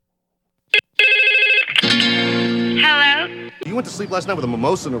You went to sleep last night with a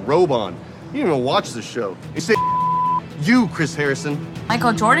mimosa and a robe on. You didn't even watch the show. They say you, Chris Harrison.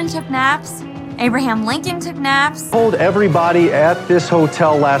 Michael Jordan took naps. Abraham Lincoln took naps. Told everybody at this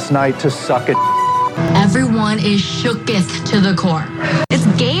hotel last night to suck it. Everyone is shooketh to the core. It's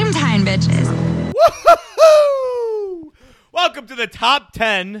game time, bitches. Woo-hoo-hoo! Welcome to the top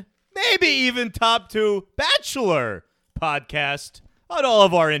 10, maybe even top 2 Bachelor podcast on all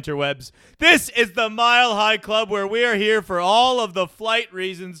of our interwebs. This is the Mile High Club, where we are here for all of the flight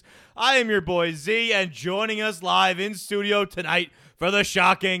reasons. I am your boy Z, and joining us live in studio tonight for the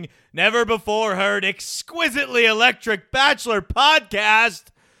shocking, never before heard, exquisitely electric Bachelor podcast,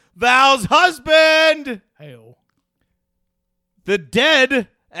 Val's husband. Hey-o. The dead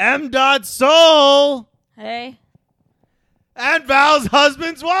M. Soul. Hey. And Val's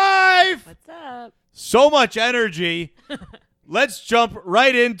husband's wife. What's up? So much energy. Let's jump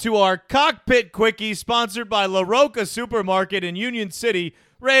right into our Cockpit Quickie, sponsored by La Roca Supermarket in Union City,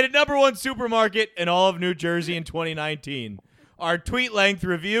 rated #1 supermarket in all of New Jersey in 2019. Our tweet-length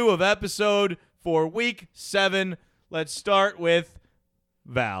review of episode for week 7. Let's start with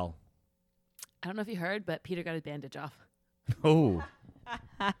Val. I don't know if you heard, but Peter got his bandage off. Oh.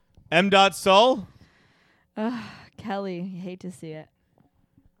 M. Soul. Kelly, you hate to see it.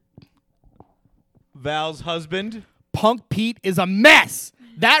 Val's husband. Punk Pete is a mess.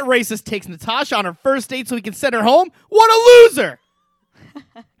 That racist takes Natasha on her first date so he can send her home. What a loser!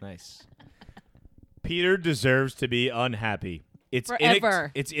 Nice. Peter deserves to be unhappy. It's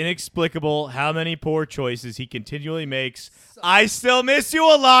Forever. It's inexplicable how many poor choices he continually makes. I still miss you,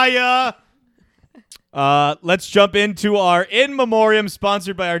 Alaya. Let's jump into our In Memoriam,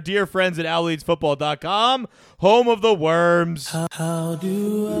 sponsored by our dear friends at OwlleadsFootball.com, home of the Worms.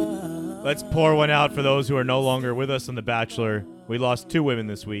 Let's pour one out for those who are no longer with us on The Bachelor. We lost 2 women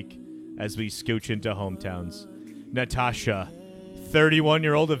this week as we scooch into hometowns. Natasha,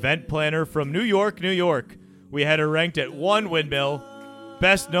 31-year-old event planner from New York, New York. We had her ranked at 1 windmill,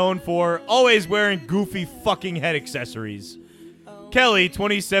 best known for always wearing goofy fucking head accessories. Kelly,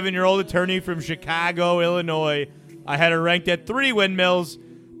 27-year-old attorney from Chicago, Illinois. I had her ranked at 3 windmills,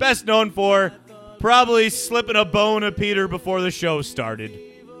 best known for probably slipping a bone of Peter before the show started.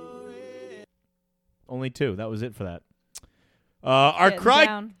 Only 2. That was it for that. Our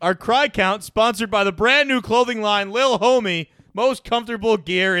cry count, sponsored by the brand new clothing line Lil Homie, most comfortable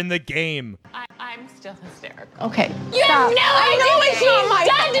gear in the game. I'm still hysterical. Okay. You have no idea what she's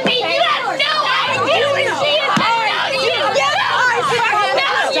done to me. You have no idea what she has done to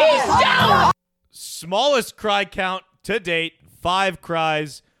you. Smallest cry count to date, 5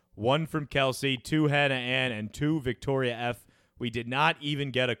 cries, 1 from Kelsey, 2 Hannah Ann, and 2 Victoria F. We did not even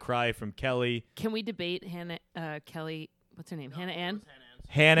get a cry from Kelly. Can we debate Kelly, what's her name? Hannah Ann?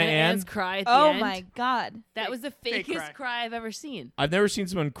 Hannah Ann? Ann's cry at the Oh end. my God. That was the fakest cry I've ever seen. I've never seen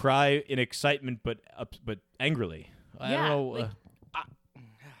someone cry in excitement, but angrily. I don't know.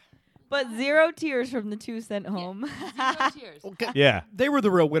 But 0 tears from the 2 sent home. 0 tears. Yeah. They were the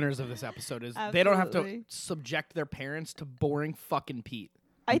real winners of this episode. They don't have to Absolutely. subject their parents to boring fucking Pete.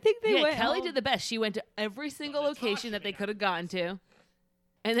 I think they went Kelly home. did the best. She went to every single location that they could have gotten to.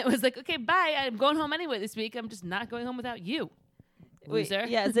 And it was like, okay, bye. I'm going home anyway this week. I'm just not going home without you. Wait, Loser.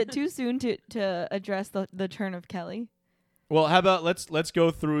 yeah, is it too soon to address the turn of Kelly? Well, how about let's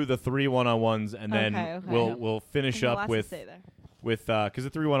go through the 3 one-on-ones, and then Okay. we'll finish up with because the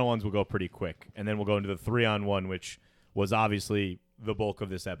 3 one-on-ones will go pretty quick, and then we'll go into the 3-on-1, which was obviously the bulk of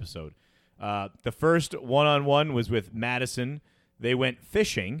this episode. The first one-on-one was with Madison. They went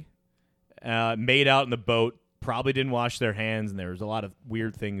fishing, made out in the boat, probably didn't wash their hands, and there was a lot of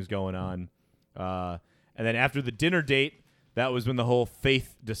weird things going on. And then after the dinner date, that was when the whole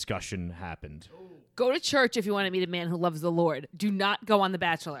faith discussion happened. Go to church if you want to meet a man who loves the Lord. Do not go on The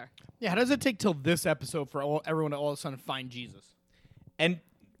Bachelor. Yeah, how does it take till this episode for everyone to all of a sudden find Jesus? And,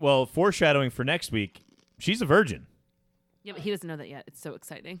 well, foreshadowing for next week, she's a virgin. Yeah, but he doesn't know that yet. It's so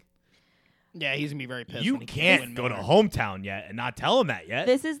exciting. Yeah, he's going to be very pissed. You when he can't go to hometown yet and not tell him that yet.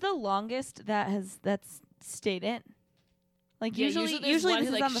 This is the longest that's stayed in. Like Yeah, usually there's one this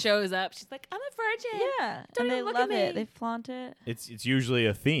who is on the shows up. She's like, I'm a virgin. yeah, Don't and they even look at love it. me. They flaunt it. It's usually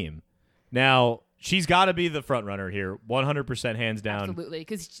a theme. Now, she's got to be the front runner here, 100% hands down. Absolutely,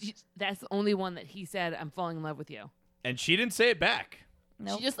 because that's the only one that he said, I'm falling in love with you. And she didn't say it back.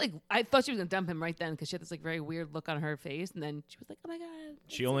 Nope. She just I thought she was going to dump him right then because she had this very weird look on her face. And then she was like, oh my God.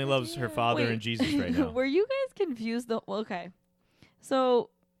 She only loves her father Wait. and Jesus right now. Were you guys confused though? Well, okay, so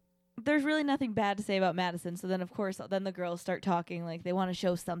there's really nothing bad to say about Madison. So then, of course, then the girls start talking like they want to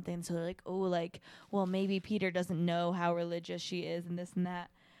show something. So they're like, oh, well, maybe Peter doesn't know how religious she is and this and that.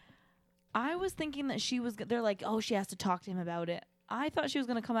 I was thinking that they're like, oh, she has to talk to him about it. I thought she was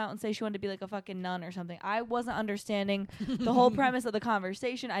going to come out and say she wanted to be like a fucking nun or something. I wasn't understanding the whole premise of the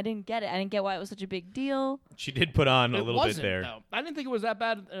conversation. I didn't get it. I didn't get why it was such a big deal. She did put on a It little bit wasn't, there. though. I didn't think it was that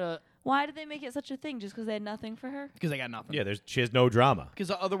bad. Why did they make it such a thing? Just because they had nothing for her? Because I got nothing. Yeah, she has no drama.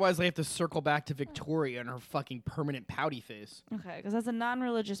 Because otherwise they have to circle back to Victoria and her fucking permanent pouty face. Okay, because as a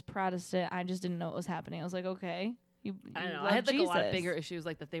non-religious Protestant, I just didn't know what was happening. I was like, okay. I don't know. love I had like a lot of Jesus. bigger issues,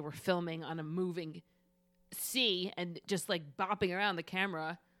 like that they were filming on a moving sea and just like bopping around the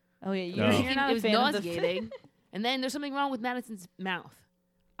camera. Oh, yeah. No. You're not It a was fan of the nauseating. And then there's something wrong with Madison's mouth.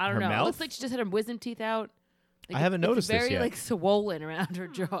 I don't Her know. It mouth? looks like she just had her wisdom teeth out. Like I haven't noticed it's this very yet. like swollen around her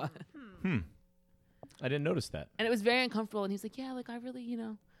jaw. I didn't notice that. And it was very uncomfortable. And he's like, yeah, like I really,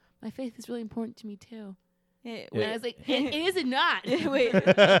 my faith is really important to me too. Yeah, And I was like, it is and not. wait.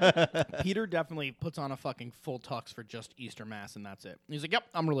 Peter definitely puts on a fucking full tux for just Easter Mass, and that's it. He's like, yep,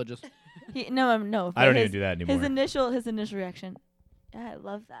 I'm religious. No. I don't but even do that anymore. His initial reaction. Yeah, I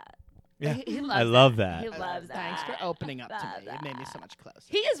love that. Yeah. He loves I love that. He loves that. Thanks for opening up to Love me. It made me so much closer.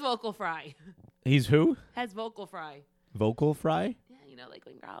 He is vocal fry. He's who? Has vocal fry. Vocal fry? Yeah, like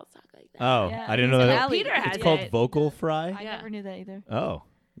when girls talk like that. Oh, Yeah, I didn't he's know an that. alley. Peter has It's called it. vocal fry? I Yeah. never knew that either. Oh.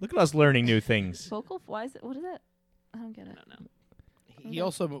 Look at us learning new things. Vocal? Why is it? What is it? I don't get it. I don't know. He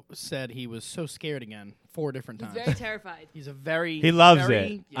also said he was so scared again 4 different He's times. very terrified. He's a very He loves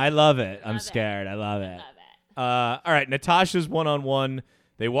very- it. yeah. I love it. I'm Love it. scared. I love it. Love it. All right, Natasha's one-on-one.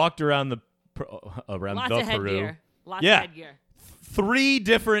 They walked around the Lots the of Peru. headgear. Lots Yeah. of headgear. 3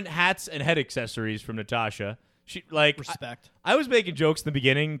 different hats and head accessories from Natasha. She like Respect. I was making jokes in the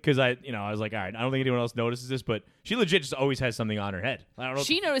beginning because I was like, all right, I don't think anyone else notices this, but she legit just always has something on her head. I don't know.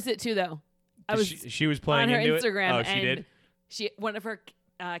 She noticed it too, though. I was she was playing on her into Instagram, it. Oh, she and did. one of her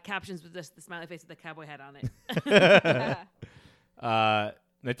captions was just the smiley face with the cowboy hat on it.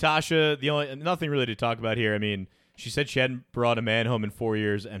 Natasha, nothing really to talk about here. I mean, she said she hadn't brought a man home in 4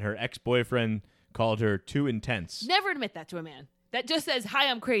 years, and her ex-boyfriend called her too intense. Never admit that to a man. That just says, "Hi,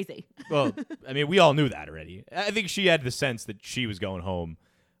 I'm crazy." Well, I mean, we all knew that already. I think she had the sense that she was going home.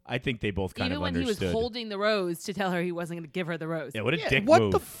 I think they both kind Even of when understood. he was holding the rose to tell her he wasn't going to give her the rose. Yeah, what a Yeah, dick what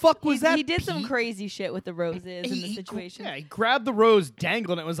move. the fuck was that? He did some Pete? crazy shit with the roses in the He- situation. Yeah, he grabbed the rose,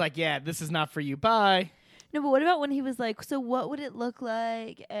 dangled it, and was like, yeah, this is not for you. Bye. No, but what about when he was like, so what would it look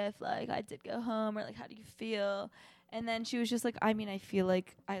like if like I did go home, or like how do you feel? And then she was just like, I mean, I feel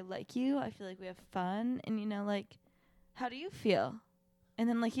like I like you. I feel like we have fun, and like, how do you feel? And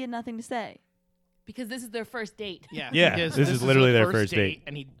then like he had nothing to say. Because this is their first date. Yeah, Yeah, because this is literally her their first date.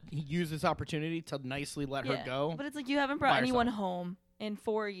 and he used this opportunity to nicely let her go. But it's like you haven't brought by anyone herself. home in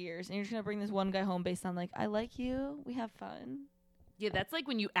 4 years, and you're just gonna bring this one guy home based on like, I like you, we have fun. Yeah, that's like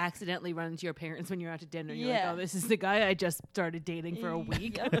when you accidentally run into your parents when you're out to dinner. And you're Yeah. like, oh, this is the guy I just started dating for a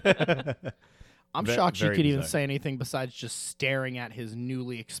week. Yep. I'm Ve- shocked she very could even bizarre. say anything besides just staring at his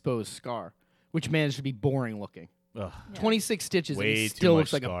newly exposed scar, which managed to be boring looking. Ugh, 26 stitches and way he too still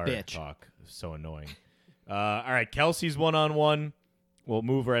much looks like a scar bitch. talk. So annoying. All right, Kelsey's one-on-one. We'll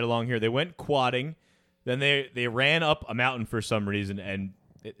move right along here. They went quadding. Then they ran up a mountain for some reason, and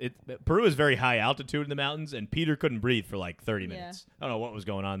Peru is very high altitude in the mountains, and Peter couldn't breathe for like 30 minutes. I don't know what was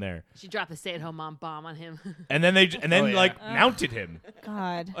going on there. She dropped the stay-at-home mom bomb on him. And then Oh, yeah. mounted him.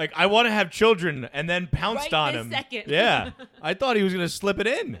 God. Like, I want to have children, and then pounced Right on this him. second. Yeah. I thought he was going to slip it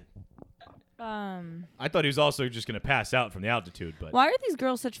in. Why I thought he was also just going to pass out from the altitude, but are these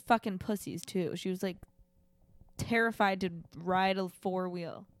girls such fucking pussies too? She was like terrified to ride a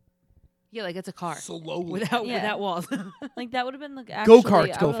 4-wheel. Yeah, like it's a car. Slowly. Without Yeah. without walls. Like that would have been like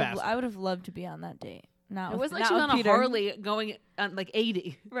Go-karts go faster. I would have loved to be on that date. Not It with, was like not she was with on a Peter. Harley going on like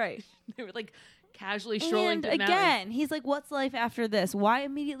 80. Right. They were like casually strolling And through the mountains. again, he's like, "What's life after this? Why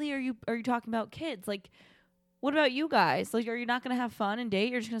immediately are you talking about kids? Like, what about you guys? Like, are you not gonna have fun and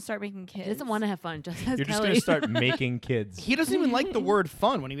date? You're just gonna start making kids? He doesn't want to have fun, just as you're just Kelly. going to start making kids. He doesn't even like the word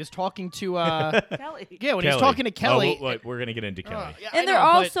fun when he was talking to Kelly. yeah, when he was Kelly. talking to Kelly. Oh, we're going to get into Kelly. yeah, And I they're know,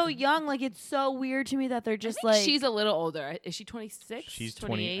 all but so young. Like, it's so weird to me that they're I just think like. she's a little older. Is she 26? She's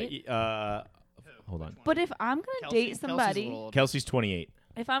 28. 28. Hold on. But if I'm gonna Kelsey- date Kelsey's a somebody, little older. Kelsey's 28.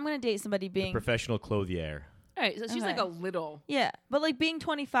 if I'm gonna date somebody being Professional clothier. All right, so she's like Okay. a little. yeah, but like being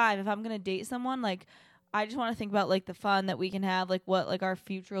 25, if I'm gonna date someone, like I just want to think about like the fun that we can have, like what like our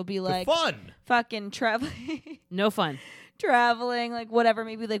future will be like. The fun. Fucking traveling, No fun. traveling, like whatever,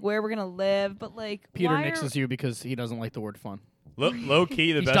 maybe like where we're gonna live, but like Peter why nixes you because he doesn't like the word fun. Low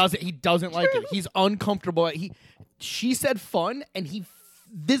key, the He best. doesn't like it. He's uncomfortable. She said fun, and he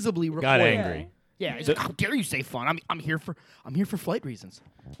visibly Got recoiled. angry. Yeah, he's like, how dare you say fun? I'm here for flight reasons.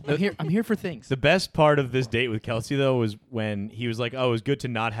 I'm here for things. The best part of this date with Kelsey, though, was when he was like, "Oh, it was good to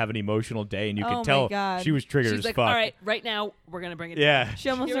not have an emotional day," and you could Oh my tell God. she was triggered She's as like, fuck. all right, right now we're gonna bring it. Yeah. down. She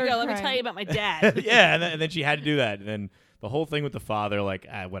almost Here we started go. Let me crying. tell you about my dad. Yeah, and then she had to do that. And then the whole thing with the father, like,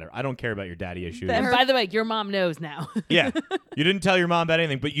 whatever. I don't care about your daddy issues. That And her- by the way, your mom knows now. Yeah. You didn't tell your mom about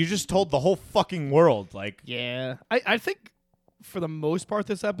anything, but you just told the whole fucking world. Like, Yeah, I think for the most part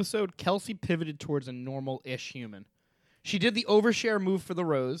this episode, Kelsey pivoted towards a normal-ish human. She did the overshare move for the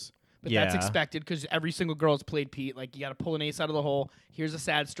rose, but that's Yeah. expected because every single girl has played Pete. Like, you got to pull an ace out of the hole. Here's a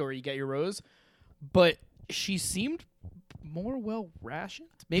sad story. You get your rose. But she seemed more well-rationed.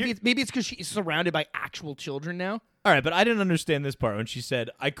 Maybe it's because she's surrounded by actual children now. all right, but I didn't understand this part when she said,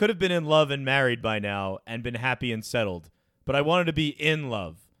 I could have been in love and married by now and been happy and settled, but I wanted to be in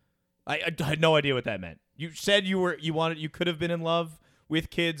love. I had no idea what that meant. You said you could have been in love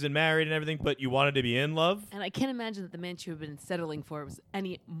with kids and married and everything, but you wanted to be in love? And I can't imagine that the man she would have been settling for was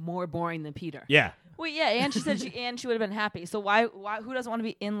any more boring than Peter. Yeah. Well, yeah, and she said she would have been happy. So why who doesn't want to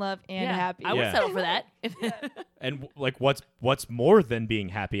be in love and Yeah, happy? I would Yeah. settle for that. And like what's more than being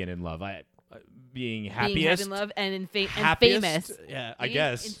happy and in love? Being Being happiest? in love and and happiest? famous. Yeah, I Being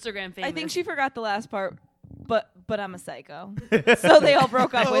guess. Instagram famous. I think she forgot the last part. But I'm a psycho. So they all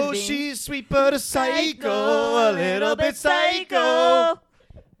broke up with me. Oh, she's sweet but a psycho, a little bit psycho.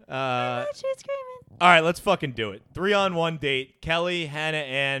 She's screaming. All right, let's fucking do it. 3-on-1 date. Kelly, Hannah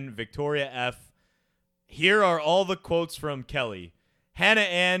Ann, Victoria F. Here are all the quotes from Kelly. Hannah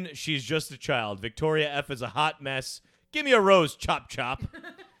Ann, she's just a child. Victoria F is a hot mess. Give me a rose, chop chop.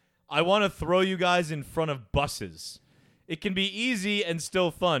 I want to throw you guys in front of buses. It can be easy and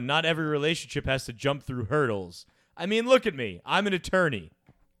still fun. Not every relationship has to jump through hurdles. I mean, look at me. I'm an attorney.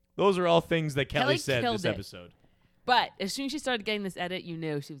 Those are all things that Kelly said killed this it. episode. But as soon as she started getting this edit, you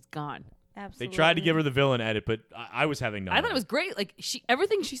knew she was gone. Absolutely. They tried to give her the villain edit, but I was having none. I of thought it was great. Like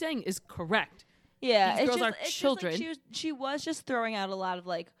everything she's saying is correct. Yeah, These it's girls just, are it's children. Just like she was just throwing out a lot of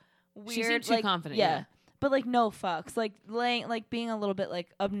like weird. She seemed too like, confident, Yeah. yeah. But like no fucks, like being a little bit like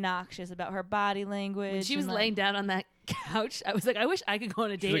obnoxious about her body language. When she was and, like, laying down on that couch, I was like, I wish I could go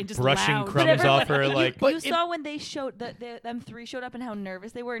on a date like and just brushing lounge. crumbs Whatever, off her, you- like- you, But saw when they showed them three showed up and how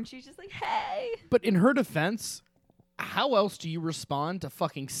nervous they were, and she was just like, "Hey." But in her defense, how else do you respond to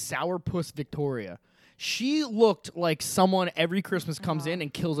fucking sourpuss Victoria? She looked like someone every Christmas comes in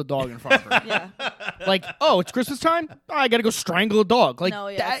and kills a dog in front of her. Yeah. Like, oh, it's Christmas time? Oh, I gotta go strangle a dog. Like No,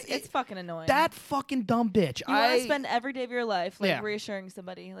 yeah, that. it's fucking annoying. That fucking dumb bitch. you want to spend every day of your life like Yeah. reassuring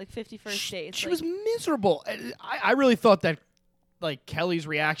somebody, like 51st dates. She like, was miserable. I really thought that, like, Kelly's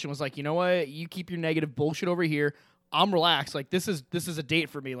reaction was like, you know what? You keep your negative bullshit over here. I'm relaxed. Like, this is a date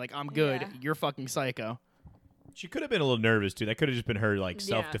for me. Like, I'm good. Yeah. You're fucking psycho. She could have been a little nervous too. That could have just been her like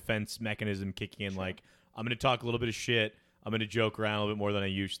Yeah. self-defense mechanism kicking in. Like, I'm gonna talk a little bit of shit. I'm gonna joke around a little bit more than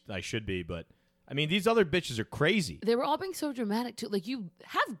I should be. But I mean, these other bitches are crazy. They were all being so dramatic too. Like you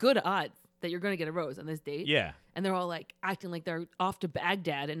have good odds that you're going to get a rose on this date. Yeah. And they're all like acting like they're off to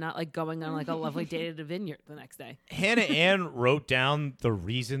Baghdad and not like going on like a lovely date at a vineyard the next day. Hannah Ann wrote down the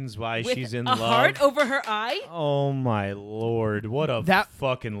reasons why With she's in a love. heart over her eye. Oh my lord! What a That-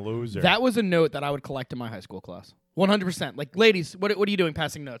 fucking loser. That was a note that I would collect in my high school class. 100%. Like, ladies, what are you doing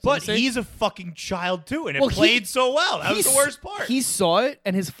passing notes? but Let me see. he's a fucking child too, and it Well, he- played so well. That was the He's- worst part. He saw it,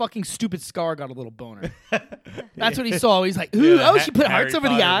 and his fucking stupid scar got a little boner. That's what he saw. He's like, ooh, Yeah, she put Harry hearts over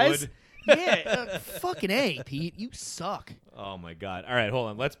the Potter eyes. would. Yeah, fucking A, Pete. You suck. Oh my god! All right, hold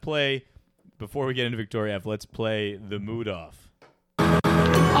on. Let's play before we get into Victoria F. Let's play the mood off.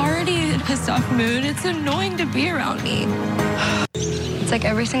 Already in a pissed off mood. It's annoying to be around me. It's like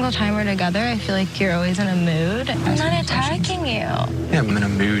every single time we're together, I feel like you're always in a mood. I'm not attacking you. Yeah, I'm in a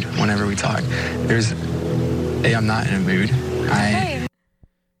mood whenever we talk. I'm not in a mood.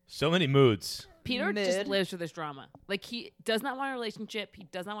 So many moods. Peter just Mid. lives for this drama. Like he does not want a relationship. He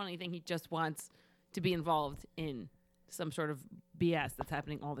does not want anything. He just wants to be involved in some sort of BS that's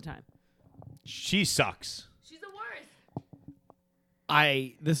happening all the time. She sucks. She's the worst.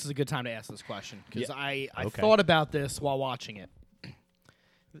 This is a good time to ask this question because Yeah. I Okay. thought about this while watching it.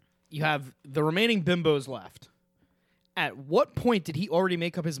 You have the remaining bimbos left. At what point did he already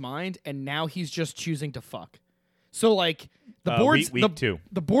make up his mind and now he's just choosing to fuck? So like the board's week two.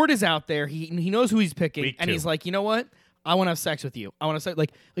 The board is out there. He knows who he's picking Week and two. he's like, you know what? I want to have sex with you. I want to say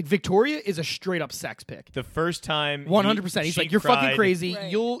like Victoria is a straight up sex pick. The first time 100%. He's she like, you're fucking cried crazy.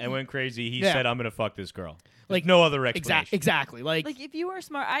 Right. You'll and went crazy. He Yeah. said, "I'm gonna fuck this girl." Like no other explanation. Exactly. Like if you were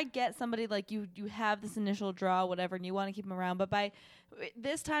smart, I get somebody like you have this initial draw, whatever, and you want to keep them around. But by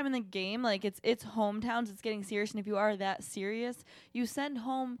this time in the game, like it's hometowns, it's getting serious. And if you are that serious, you send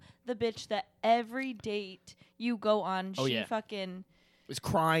home the bitch that every date you go on, she fucking was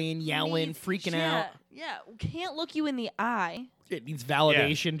crying, yelling, freaking out. Yeah, can't look you in the eye. It needs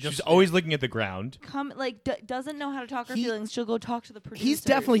validation. She's always looking at the ground. Doesn't know how to talk her feelings. She'll go talk to the producer. He's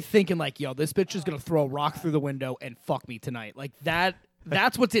definitely thinking like, yo, this bitch is gonna throw a rock through the window and fuck me tonight. Like that.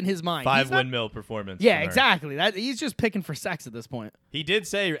 That's what's in his mind. 5 windmill performance. Yeah, exactly. That he's just picking for sex at this point. He did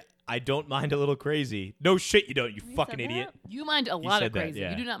say, "I don't mind a little crazy." No shit, you don't. You fucking idiot. You mind a lot of said that, crazy.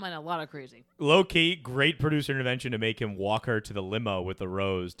 yeah. You do not mind a lot of crazy. Low key, great producer intervention to make him walk her to the limo with the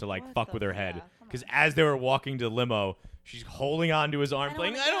rose to fuck with her head. Because as they were walking to the limo, she's holding on to his arm,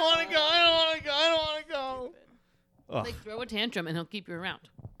 playing, "I don't want to go. I don't want to go. I don't want to go." Ugh. Like throw a tantrum and he'll keep you around.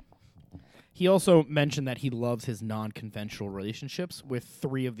 He also mentioned that he loves his non-conventional relationships with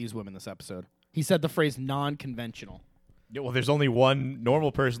 3 of these women this episode. He said the phrase non-conventional. Yeah, well, there's only one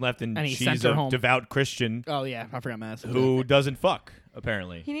normal person left, and he she's sent her a home. devout Christian. Oh yeah, I forgot Madison. Who doesn't fuck,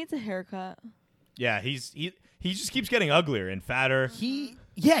 apparently. He needs a haircut. Yeah, he just keeps getting uglier and fatter.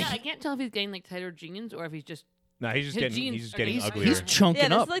 I can't tell if he's getting like tighter jeans or if he's just. No, he's just getting uglier. He's chunking Yeah,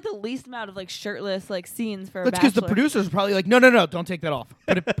 this up. is like the least amount of like shirtless like scenes for. That's because the producers are probably like, no, don't take that off.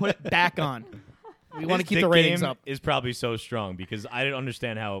 Put it back on. We want to keep the ratings up. Is probably so strong because I don't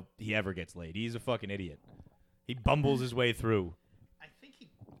understand how he ever gets laid. He's a fucking idiot. He bumbles his way through.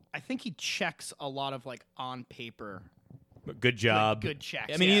 I think he checks a lot of like on paper. Good job. Good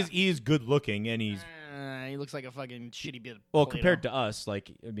checks. I mean, he is good looking and he's. He looks like a fucking shitty bit. Well, compared to us,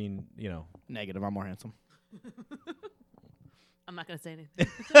 Negative. I'm more handsome. I'm not going to say anything.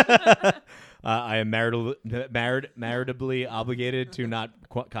 I am maritably obligated to not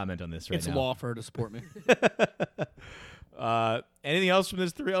comment on this right It's now. law for her to support me. Anything else from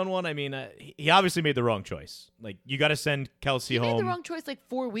this 3-on-1? I mean, he obviously made the wrong choice. Like, you got to send Kelsey He home. made the wrong choice like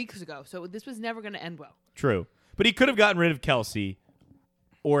 4 weeks ago, so this was never going to end well. True. But he could have gotten rid of Kelsey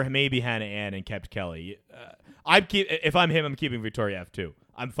or maybe Hannah Ann and kept Kelly. If I'm him, I'm keeping Victoria F too.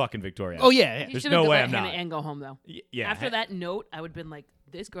 I'm fucking Victoria F. Oh, yeah. He There's should've no way let I'm Hannah not. Ann go home though. Yeah. After that note, I would have been like,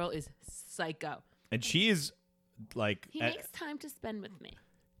 this girl is psycho. And she is like. He makes time to spend with me.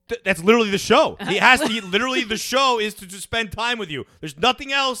 That's literally the show. He has to. Literally, the show is to just spend time with you. There's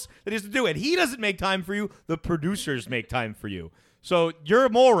nothing else that he has to do, and he doesn't make time for you. The producers make time for you. So you're a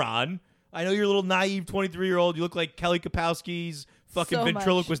moron. I know you're a little naive 23-year-old. You look like Kelly Kapowski's fucking So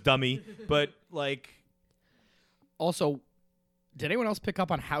ventriloquist dummy. But like, Also, did anyone else pick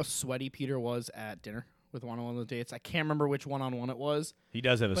up on how sweaty Peter was at dinner with one of the dates? I can't remember which one-on-one it was. he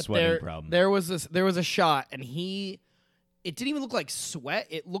does have a But sweating problem. There was a shot, and it didn't even look like sweat.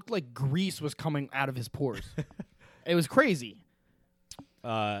 It looked like grease was coming out of his pores. It was crazy.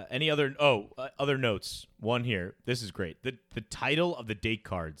 Any other other notes? One here. This is great. The title of the date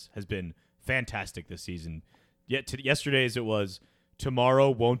cards has been fantastic this season. Yesterday's it was "Tomorrow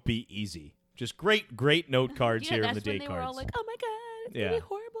Won't Be Easy." Just great note cards here in the date they cards. were all like, "Oh my god, it's gonna be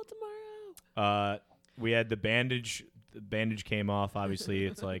horrible tomorrow." We had the bandage. The bandage came off. Obviously,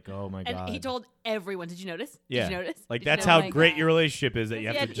 it's like, oh my god. And he told everyone. Did you notice? Yeah. Did you notice? Like Did you that's know? how great your relationship is that you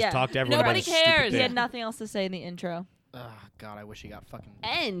have to just talk to everyone. Nobody about a stupid cares. He thing. had nothing else to say in the intro. Oh, God, I wish he got fucking...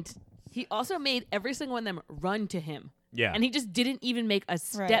 And he also made every single one of them run to him. Yeah. And he just didn't even make a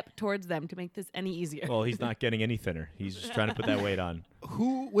step towards them to make this any easier. Well, he's not getting any thinner. He's just trying to put that weight on.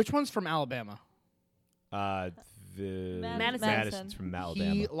 Which one's from Alabama? Madison's from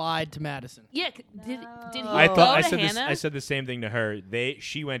Alabama. He lied to Madison. Yeah, did he I go thought to Hannah? I said the same thing to her.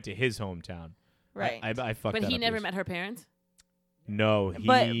 She went to his hometown. Right. I fucked But that he up never years- met her parents? No,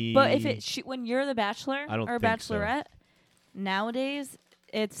 But if when you're the bachelor I don't or think so. bachelorette, nowadays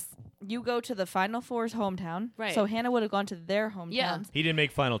it's you go to the final four's hometown. Right. So Hannah would have gone to their hometowns. Yeah. He didn't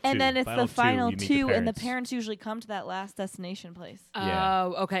make final two. And then it's final the final you meet two, the and the parents. parents usually come to that last destination place. Yeah.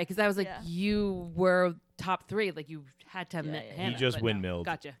 Oh, okay. Because I was like, Yeah. you were top 3. Like, you had to have met yeah. Hannah. He just but no. windmilled.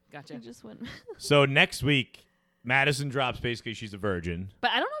 Gotcha. You just went. So next week, Madison drops basically she's a virgin.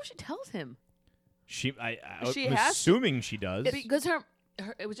 But I don't know if she tells him. She She I'm has- assuming she does. Because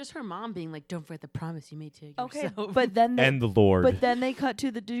it was just her mom being like, don't forget the promise you made to yourself. Okay, but then and the Lord. But then they cut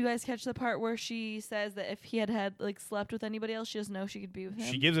to the. Did you guys catch the part where she says that if he had like slept with anybody else, she doesn't know she could be with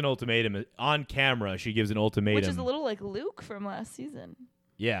him? She gives an ultimatum on camera. She gives an ultimatum, Which is a little like Luke from last season.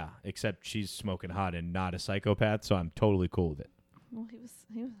 Yeah, except she's smoking hot and not a psychopath, so I'm totally cool with it. Well, he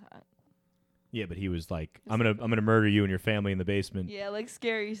was hot. Yeah, but he was like, I'm gonna murder you and your family in the basement. Yeah, like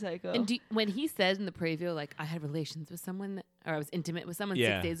scary psycho. And when he says in the preview, like, I had relations with someone, or I was intimate with someone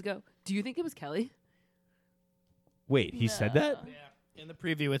Yeah. 6 days ago, do you think it was Kelly? Wait, he said that? In the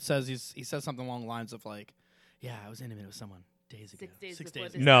preview, it says he says something along the lines of like, "Yeah, I was intimate with someone days ago." 6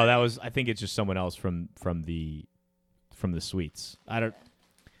 days. No, that was. I think it's just someone else from the suites. I don't.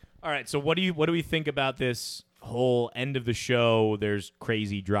 All right. So what do we think about this whole end of the show? There's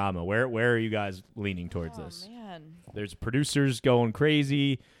crazy drama. Where are you guys leaning towards this? Man. There's producers going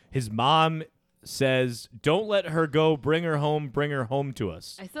crazy. His mom says, "Don't let her go. Bring her home. Bring her home to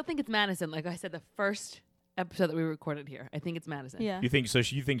us." I still think it's Madison. Like I said, the first episode that we recorded here, I think it's Madison. Yeah. You think so?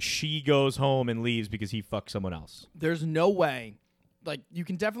 You think she goes home and leaves because he fucked someone else? There's no way. Like, you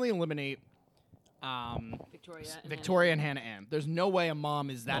can definitely eliminate Victoria and Hannah Ann. There's no way a mom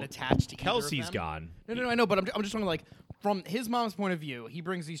is that attached to Kelsey's either of them. gone. No, I know, but I'm just talking like from his mom's point of view. He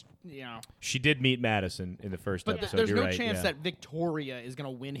brings these, She did meet Madison in the first but episode. there's You're no right, chance yeah. that Victoria is gonna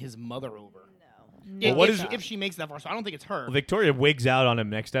win his mother over. Well, If she makes that far, so I don't think it's her. Well, Victoria wigs out on him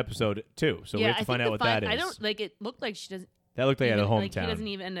next episode too, so we have to find out what that is. I don't like. It looked like she doesn't. That looked like at a hometown. Like he doesn't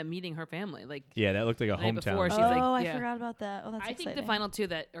even end up meeting her family. Like yeah, that looked like a the night hometown. before, she's Oh, like, I yeah. forgot about that. Oh, that's I think exciting. the final two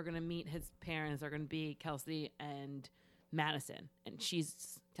that are going to meet his parents are going to be Kelsey and Madison, and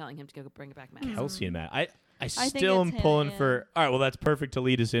she's telling him to go bring back Madison. Kelsey and Matt. I think still am it's pulling Hannah for. All right, well that's perfect to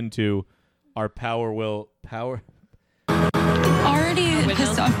lead us into our power. Already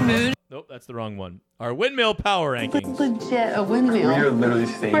pissed off mood. Nope, that's the wrong one. Our windmill power rankings. Legit a windmill. We are literally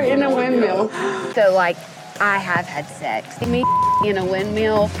staying. We're in a windmill. So, like, I have had sex. Me in a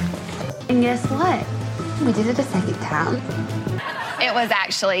windmill. And guess what? We did it a second time. It was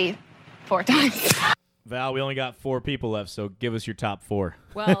actually 4 times. Val, we only got 4 people left, so give us your top 4.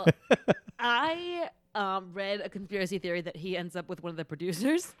 Well, I read a conspiracy theory that he ends up with one of the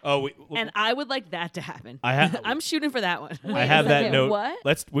producers. Oh, and I would like that to happen. I'm shooting for that one. I have that note.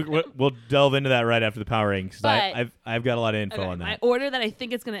 What? We'll delve into that right after the power rankings. But- I've got a lot of info Okay, on that. my order that I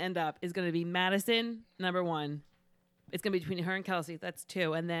think it's going to end up is going to be Madison, number 1. It's going to be between her and Kelsey. That's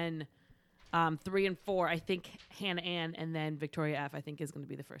 2. And then 3 and 4, I think Hannah Ann, and then Victoria F, I think is going to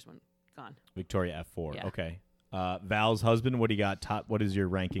be the first one gone. Victoria F4. Yeah. Okay. Val's husband, what do you got? What is your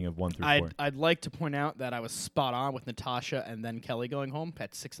ranking of 1 through 4? I'd like to point out that I was spot on with Natasha and then Kelly going home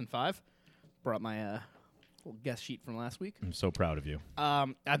at 6 and 5. Brought my little guest sheet from last week. I'm so proud of you. I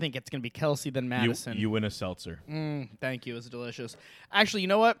think it's gonna be Kelsey then Madison. You win a seltzer. Thank you. It's delicious. Actually, you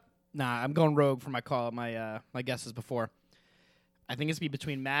know what? Nah, I'm going rogue for my call. My guesses before. I think it's be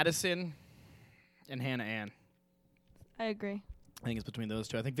between Madison and Hannah Ann. I agree. I think it's between those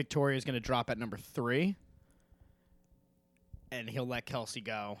two. I think Victoria is going to drop at number 3, and he'll let Kelsey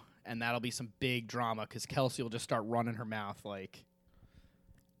go, and that'll be some big drama because Kelsey will just start running her mouth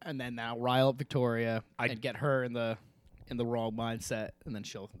and then that'll rile up Victoria and get her in the wrong mindset, and then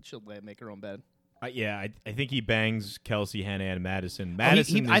she'll make her own bed. I think he bangs Kelsey, Hannah, and Madison. I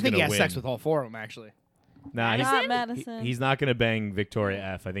Madison, think he has win. sex with all 4 of them actually. Nah, Not Madison. he's not going to bang Victoria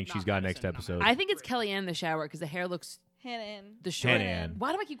F. I think she's got next episode. I think it's Kelly Ann in the shower because the hair looks Hannah Ann. the short. Hannah Ann.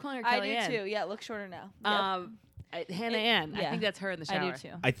 Why do I keep calling her I Kelly do Ann? too. Yeah, it looks shorter now. Hannah Ann. I think that's her in the shower. I do too.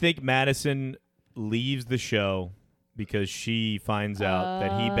 I think Madison leaves the show because she finds out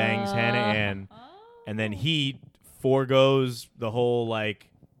that he bangs Hannah Ann, and then he foregoes the whole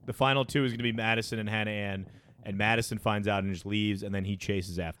the final 2 is going to be Madison and Hannah Ann, and Madison finds out and just leaves, and then he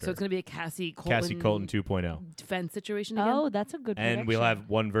chases after. So it's going to be a Cassie Colton 2.0 defense situation again? Oh, that's a good prediction. and we'll have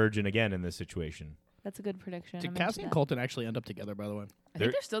one virgin again in this situation. That's a good prediction. Did I'm into Cassie and that. Colton actually end up together, by the way? I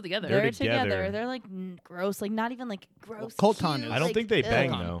think they're still together. They're They're together. together. They're like gross, like not even like gross. Colton cute, is. I don't like, think they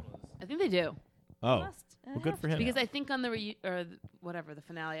bang ugh. though. I think they do. Oh, Must. well, good for him. Because I think on the the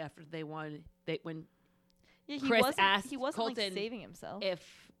finale after they won, when Yeah, he Chris wasn't, asked he wasn't like Colton saving himself. if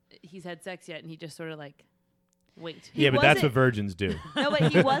he's had sex yet, and he just sort of winked. Yeah, but that's what wasn't- virgins do. No,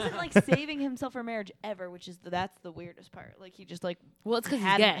 but he wasn't like saving himself for marriage ever, which is that's the weirdest part. Like he just like Well, it's because he's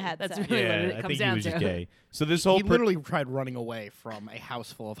hadn't gay. had That's sex. really what Yeah, it I comes think he down was to. just gay. So this whole He literally tried running away from a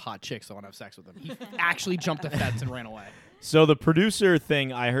house full of hot chicks that want to have sex with him. He actually jumped a fence and ran away. So the producer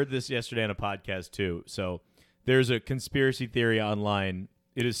thing, I heard this yesterday on a podcast too. So there's a conspiracy theory online.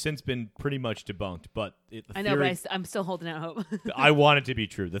 It has since been pretty much debunked, but the I know, theory, but I'm still holding out hope. I want it to be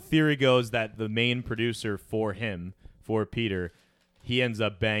true. The theory goes that the main producer for Peter, he ends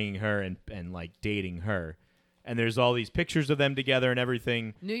up banging her and dating her. And there's all these pictures of them together and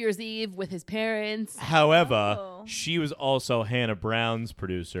everything. New Year's Eve with his parents. However, Oh. she was also Hannah Brown's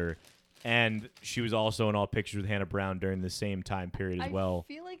producer, and she was also in all pictures with Hannah Brown during the same time period as well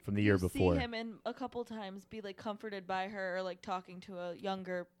I feel like from the year you before. See him in a couple times be like comforted by her or like talking to a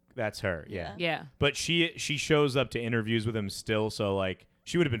younger. That's her, yeah. Yeah. But she shows up to interviews with him still, so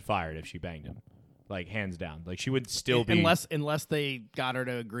she would have been fired if she banged him, hands down. She would still be unless they got her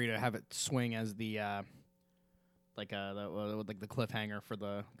to agree to have it swing as the like the cliffhanger for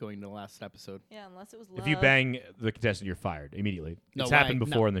the going to the last episode. Yeah, unless it was. If you bang the contestant, you're fired immediately. No It's way, happened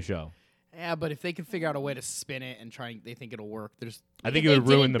before no. in the show. Yeah, but if they can figure out a way to spin it and they think it'll work. I think it would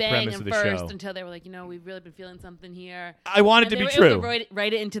ruin the premise of the show. Until they were like, we've really been feeling something here. I want it to be true.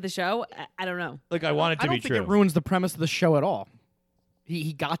 Write it into the show. I don't know. Like I want it to be true. I don't think it ruins the premise of the show at all.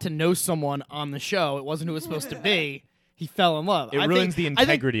 He got to know someone on the show. It wasn't who it was supposed to be. He fell in love. It ruins the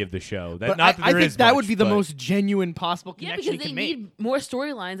integrity of the show. That I think that would be the but- most genuine possible Yeah, connection because you they can make. need more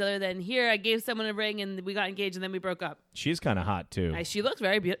storylines other than here. I gave someone a ring and we got engaged and then we broke up. She's kind of hot too. She looks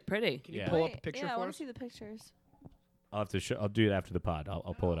very pretty. Can you pull up a picture Yeah, I for want us? to see the pictures. I'll have to. I'll do it after the pod.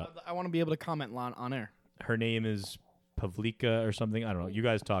 I'll pull it up. I want to be able to comment on air. Her name is Pavlika or something. I don't know. You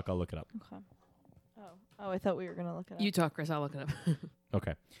guys talk. I'll look it up. Okay. Oh, I thought we were gonna look it up. You talk, Chris. I'll look it up.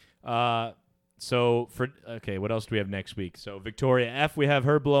 Okay. So what else do we have next week? So Victoria F, we have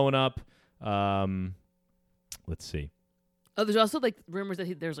her blowing up. Let's see. Oh, there's also like rumors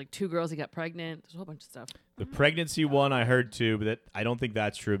that there's like 2 girls he got pregnant. There's a whole bunch of stuff. The pregnancy one I heard too, but I don't think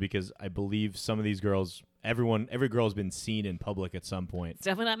that's true because I believe some of these girls, every girl's been seen in public at some point. It's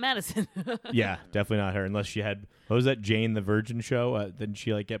definitely not Madison. Yeah, definitely not her unless she had. What was that Jane the Virgin show? Didn't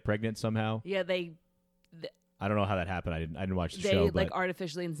she like get pregnant somehow? Yeah, I don't know how that happened. I didn't watch the they show. like but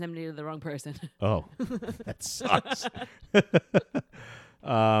artificially inseminated the wrong person. Oh, that sucks.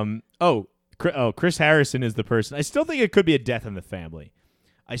 Chris Harrison is the person. I still think it could be a death in the family.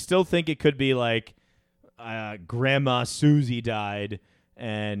 I still think it could be like Grandma Susie died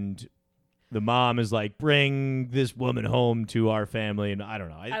and the mom is like, bring this woman home to our family. And I don't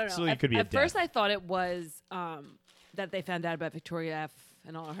know. I don't know. Still think it could be a At death. first, I thought it was that they found out about Victoria F.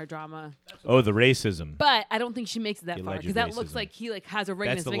 and all her drama. Oh, the racism. But I don't think she makes it that The far alleged because that looks racism. like he like has a ring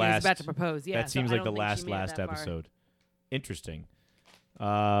in That's his the finger and last. is about to propose. Yeah, that seems so I like the don't think she made it last that far. episode. Interesting.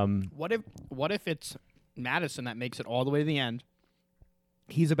 What if it's Madison that makes it all the way to the end?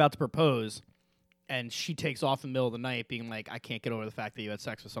 He's about to propose, and she takes off in the middle of the night, being like, "I can't get over the fact that you had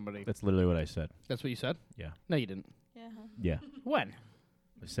sex with somebody." That's literally what I said. That's what you said? Yeah. No, you didn't. Yeah. Yeah. When?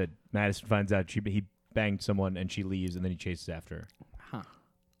 I said Madison finds out he banged someone and she leaves and then he chases after her. Huh.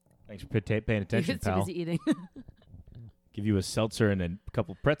 Thanks for paying attention, He's too pal. busy eating. Give you a seltzer and a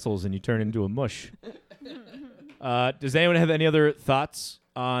couple pretzels and you turn into a mush. Does anyone have any other thoughts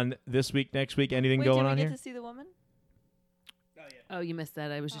on this week, next week? Anything Wait, going did we on get here? to see the woman? Oh, you missed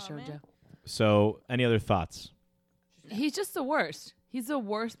that. I was just showing Joe. So, any other thoughts? He's just the worst. He's the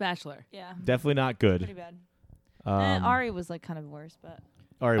worst bachelor. Yeah. Definitely not good. Pretty bad. Um, Ari was like kind of worse, but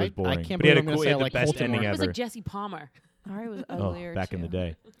Ari was I boring. can't but he had, believe I'm gonna he say had I the like best Colton ending more. It ever. was like Jesse Palmer. Ari was Oh, uglier back in the too.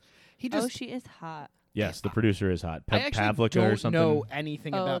 day. Oh, she is hot. Yes, the producer is hot. I actually Pavlika don't or something. know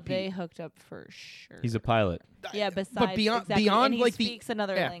anything Oh, about they Pete. hooked up for sure. He's a pilot. Yeah, besides, But beyond exactly, beyond and he like speaks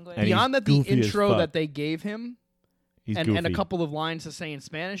another language. And beyond he's that, the goofy as intro fuck. that they gave him, He's and a goofy. couple of lines to say in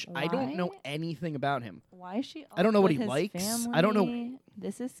Spanish, I don't know Why? anything about him. Why is she? I don't know up what with he his likes. I don't know. family?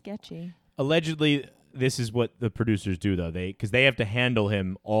 This is sketchy. Allegedly, this is what the producers do, though. Because they have to handle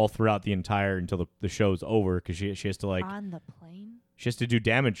him all throughout the entire until the show's over. Because she has to like On the plane, she has to do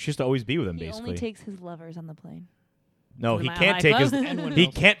damage. She has to always be with him, he basically. only takes his lovers on the plane. No, To he the can't Mile take High his Club. he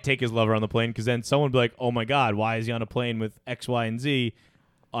can't take his lover on the plane because then someone would be like, "Oh my God, why is he on a plane with X, Y, and Z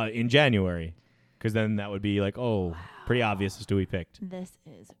in January?" Because then that would be like, "Oh, pretty obvious as to who he picked." This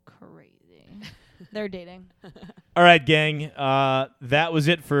is crazy. They're dating. All right, gang. That was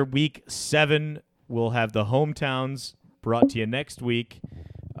it for week 7. We'll have the hometowns brought to you next week.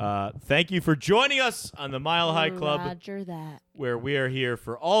 Thank you for joining us on the Mile High Club, Roger that. where we are here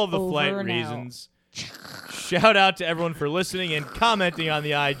for all of the Over flight and out. reasons. Shout out to everyone for listening and commenting on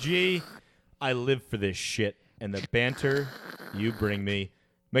the IG. I live for this shit and the banter you bring me.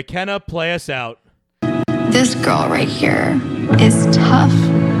 McKenna, play us out. This girl right here is tough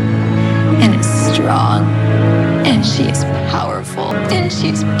and is strong and she's powerful and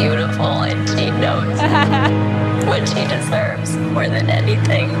she's beautiful and she knows what she deserves more than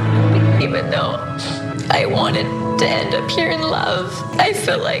anything. Even though I wanted to end up here in love, I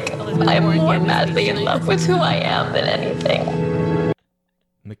feel like I'm more madly in love with who I am than anything.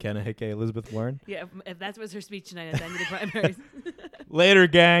 McKenna, aka Elizabeth Warren. Yeah, if that was her speech tonight at the end of the primaries. Later,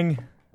 gang.